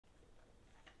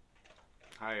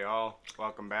Hi all,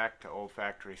 welcome back to Old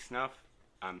Factory Snuff.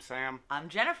 I'm Sam. I'm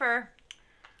Jennifer.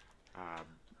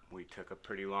 We took a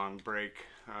pretty long break.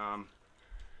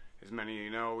 As many of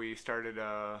you know, we started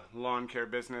a lawn care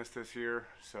business this year,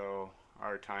 so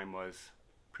our time was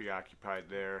preoccupied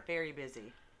there. Very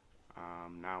busy.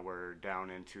 Now we're down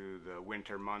into the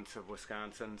winter months of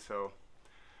Wisconsin, so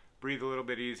breathe a little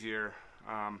bit easier.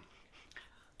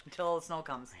 Until the snow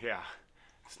comes. Yeah,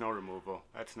 snow removal,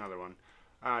 that's another one.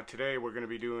 Today we're going to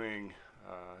be doing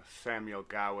Samuel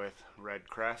Gawith Red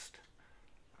Crest.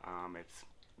 It's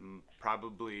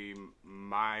probably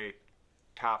my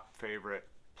top favorite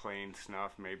plain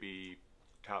snuff, maybe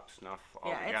top snuff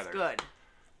altogether. Yeah, it's good.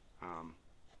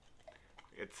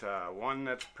 It's one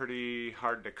that's pretty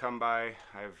hard to come by.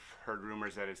 I've heard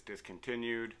rumors that it's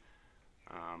discontinued.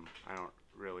 I don't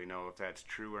really know if that's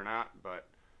true or not, but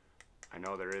I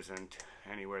know there isn't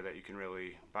anywhere that you can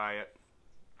really buy it.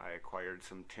 I acquired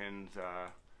some tins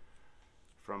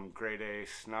from Grade A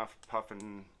Snuff,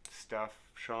 Puffin Stuff,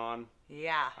 Sean.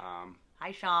 Yeah.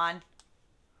 Hi, Sean.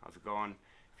 How's it going?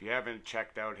 If you haven't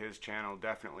checked out his channel,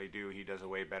 definitely do. He does a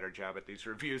way better job at these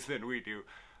reviews than we do.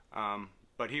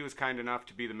 But he was kind enough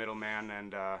to be the middleman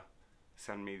and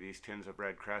send me these tins of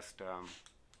Red Crest.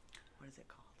 What is it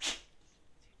called?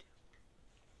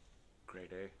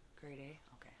 Grade A. Grade A?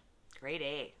 Okay. Grade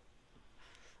A.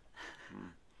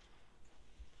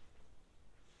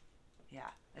 Yeah,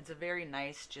 it's a very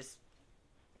nice, just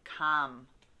calm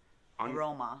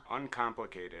aroma.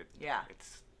 Uncomplicated. Yeah.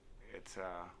 It's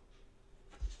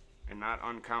and not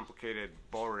uncomplicated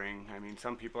boring. I mean,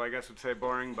 some people I guess would say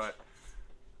boring, but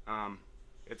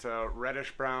it's a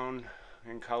reddish brown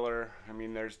in color. I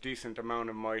mean, there's decent amount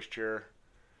of moisture.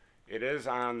 It is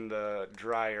on the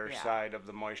drier side of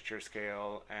the moisture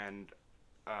scale and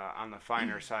on the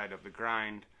finer side of the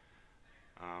grind.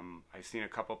 I've seen a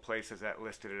couple places that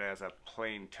listed it as a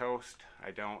plain toast.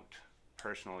 I don't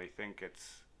personally think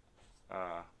it's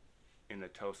in the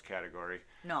toast category.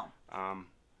 No.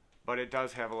 But it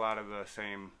does have a lot of the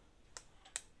same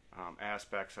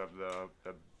aspects of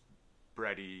the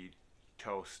bready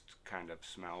toast kind of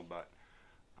smell. But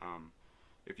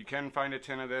if you can find a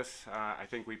tin of this, I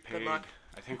think we paid. Good luck.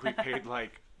 I think we paid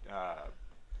like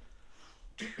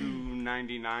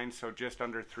 $2.99, so just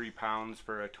under 3 pounds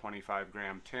for a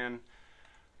 25-gram tin.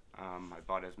 I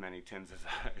bought as many tins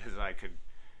as I could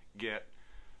get,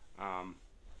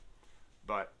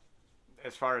 but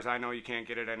as far as I know, you can't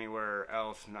get it anywhere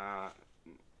else.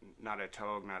 Not at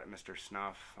Togue, not at Mr.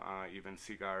 Snuff. Even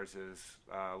Cigars is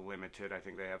limited. I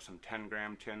think they have some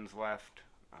 10-gram tins left.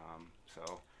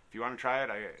 So if you want to try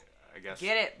it, I guess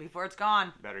Get it before it's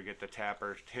gone. better get the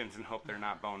tapper tins and hope they're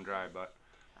not bone dry. But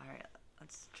All right,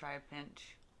 let's try a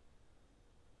pinch.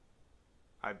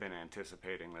 I've been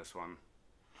anticipating this one.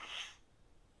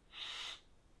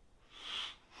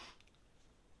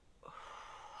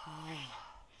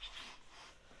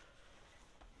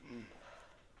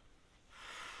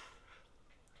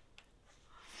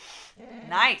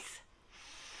 Nice.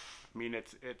 I mean,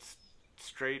 it's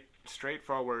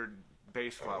straightforward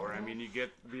base flower. I mean, you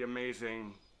get the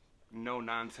amazing no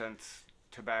nonsense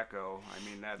tobacco. I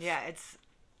mean, that's Yeah, it's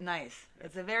nice.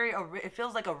 It's a very, it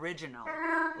feels like original.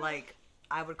 Like,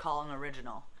 I would call an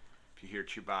original. If you hear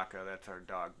Chewbacca, that's our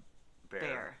dog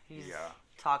Bear. He Yeah,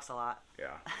 talks a lot.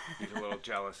 yeah. He's a little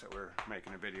jealous that we're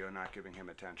making a video and not giving him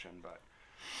attention, but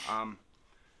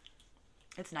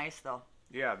It's nice, though.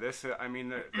 yeah, this, I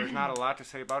mean, there's not a lot to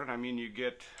say about it. I mean, you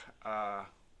get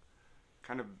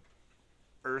kind of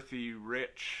earthy,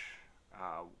 rich,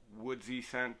 woodsy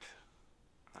scent.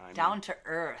 Down to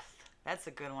earth. That's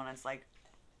a good one. It's like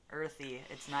earthy.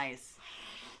 It's nice.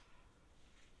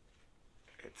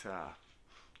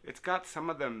 It's got some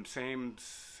of them same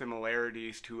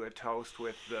similarities to a toast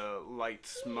with the light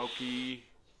smoky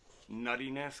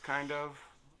nuttiness, kind of.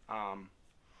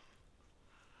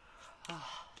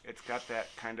 It's got that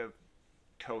kind of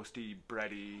toasty,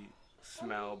 bready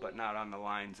smell, but not on the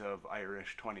lines of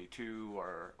Irish 22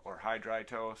 or high dry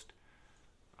toast.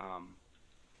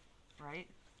 Right?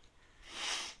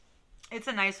 It's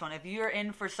a nice one. If you're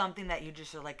in for something that you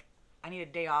just are like, I need a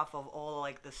day off of all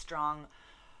like the strong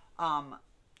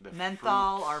The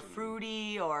menthol or fruits and-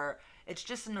 fruity, or it's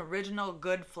just an original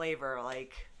good flavor.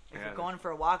 Like, if Yeah. you're going for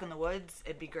a walk in the woods,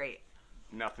 it'd be great.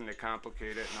 Nothing to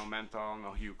complicate it. No menthol,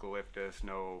 no eucalyptus,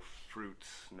 no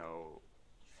fruits, no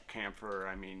camphor.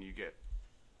 I mean, you get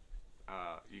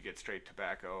straight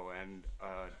tobacco and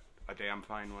a damn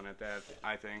fine one at that.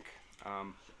 I think.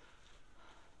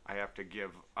 I have to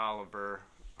give Oliver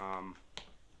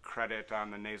credit on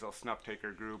the Nasal Snuff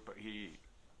Taker group. He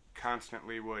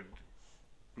constantly would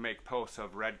make posts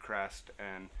of Red Crest,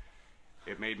 and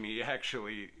it made me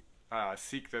actually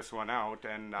seek this one out,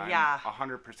 and I'm Yeah.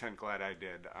 100% glad I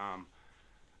did.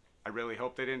 I really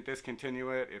hope they didn't discontinue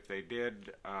it. If they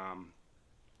did, I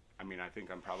mean, I think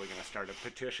I'm probably going to start a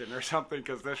petition or something,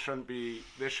 because this shouldn't be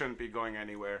going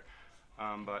anywhere.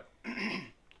 But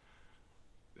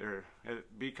it'd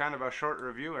be kind of a short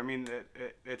review. I mean,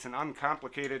 it's an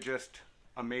uncomplicated, just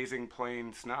amazing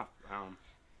plain snuff.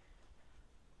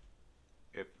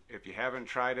 If you haven't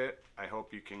tried it, I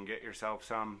hope you can get yourself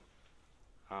some.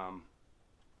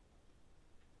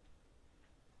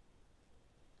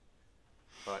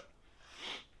 But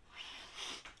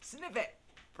Sniff it.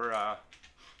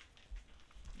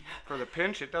 for the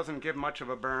pinch, it doesn't give much of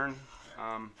a burn.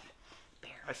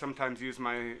 I sometimes use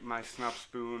my snuff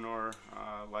spoon, or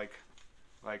like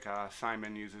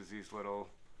Simon uses these little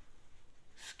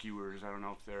skewers. I don't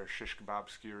know if they're shish kebab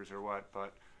skewers or what,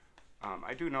 but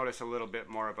I do notice a little bit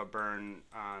more of a burn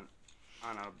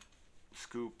on a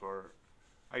scoop, or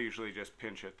I usually just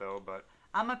pinch it though. But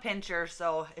I'm a pincher,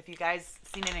 so if you guys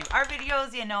seen any of our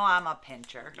videos, you know I'm a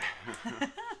pincher.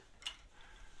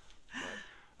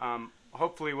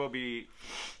 Hopefully we'll be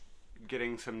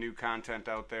getting some new content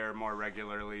out there more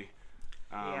regularly.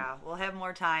 Yeah, we'll have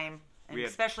more time, and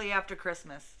especially after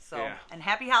Christmas. So, Yeah. And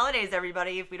happy holidays,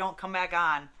 everybody, if we don't come back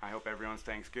on. I hope everyone's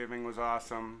Thanksgiving was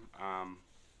awesome. I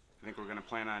think we're going to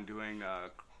plan on doing a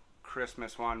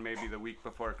Christmas one, maybe the week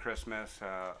before Christmas,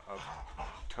 of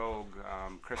Togue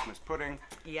Christmas pudding.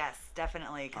 Yes,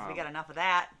 definitely, because we got enough of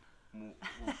that.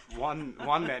 One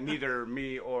that neither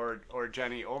me or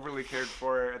Jenny overly cared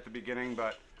for at the beginning,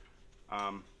 but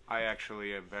I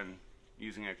actually have been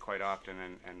using it quite often,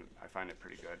 and I find it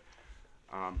pretty good.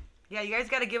 Yeah, you guys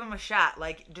got to give them a shot.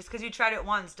 Like, just because you tried it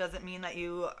once doesn't mean that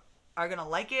you are going to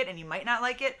like it, and you might not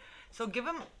like it. So give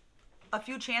them a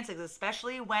few chances,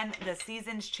 especially when the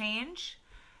seasons change.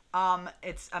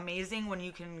 It's amazing when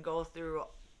you can go through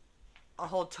a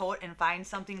whole tote and find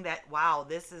something that, wow,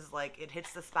 this is like, it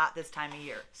hits the spot this time of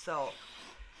year. So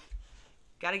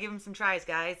got to give them some tries,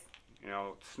 guys. You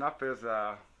know, snuff is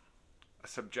a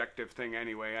subjective thing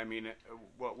anyway. I mean,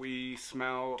 what we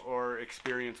smell or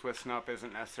experience with snuff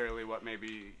isn't necessarily what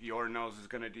maybe your nose is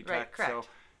going to detect. Right, correct. So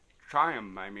try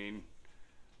them. I mean,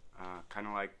 kind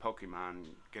of like Pokemon,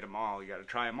 get them all. You got to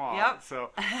try them all. Yep. So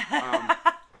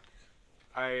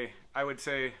I would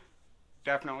say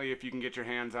definitely, if you can get your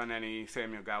hands on any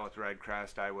Samuel Gawith Red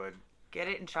Crest, I would get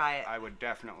it and try it. I would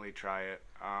definitely try it.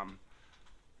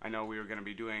 I know we were going to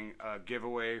be doing a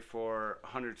giveaway for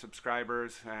 100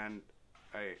 subscribers, and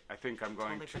I think I'm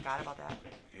going Totally forgot about that.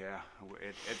 Yeah,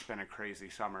 it's been a crazy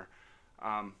summer.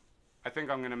 I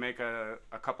think I'm going to make a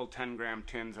couple 10-gram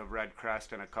tins of Red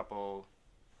Crest, and a couple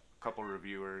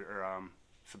reviewers or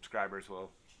subscribers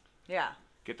will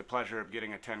get the pleasure of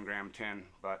getting a 10-gram tin.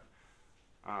 But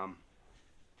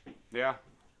yeah,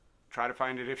 try to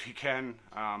find it if you can.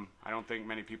 I don't think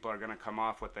many people are going to come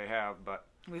off what they have, but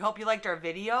we hope you liked our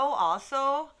video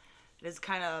also. It is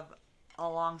kind of a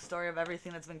long story of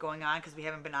everything that's been going on because we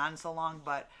haven't been on so long,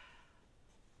 but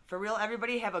for real,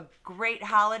 everybody have a great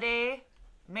holiday.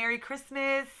 Merry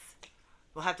Christmas.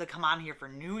 We'll have to come on here for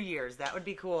New Year's. That would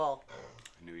be cool.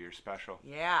 New Year's special.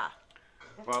 Yeah.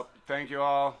 Well, thank you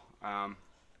all.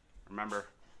 Remember,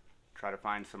 try to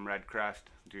find some Red Crest.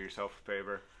 Do yourself a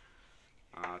favor.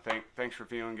 Thanks for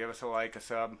viewing. Give us a like, a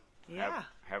sub. Yeah.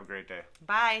 Have a great day.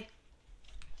 Bye.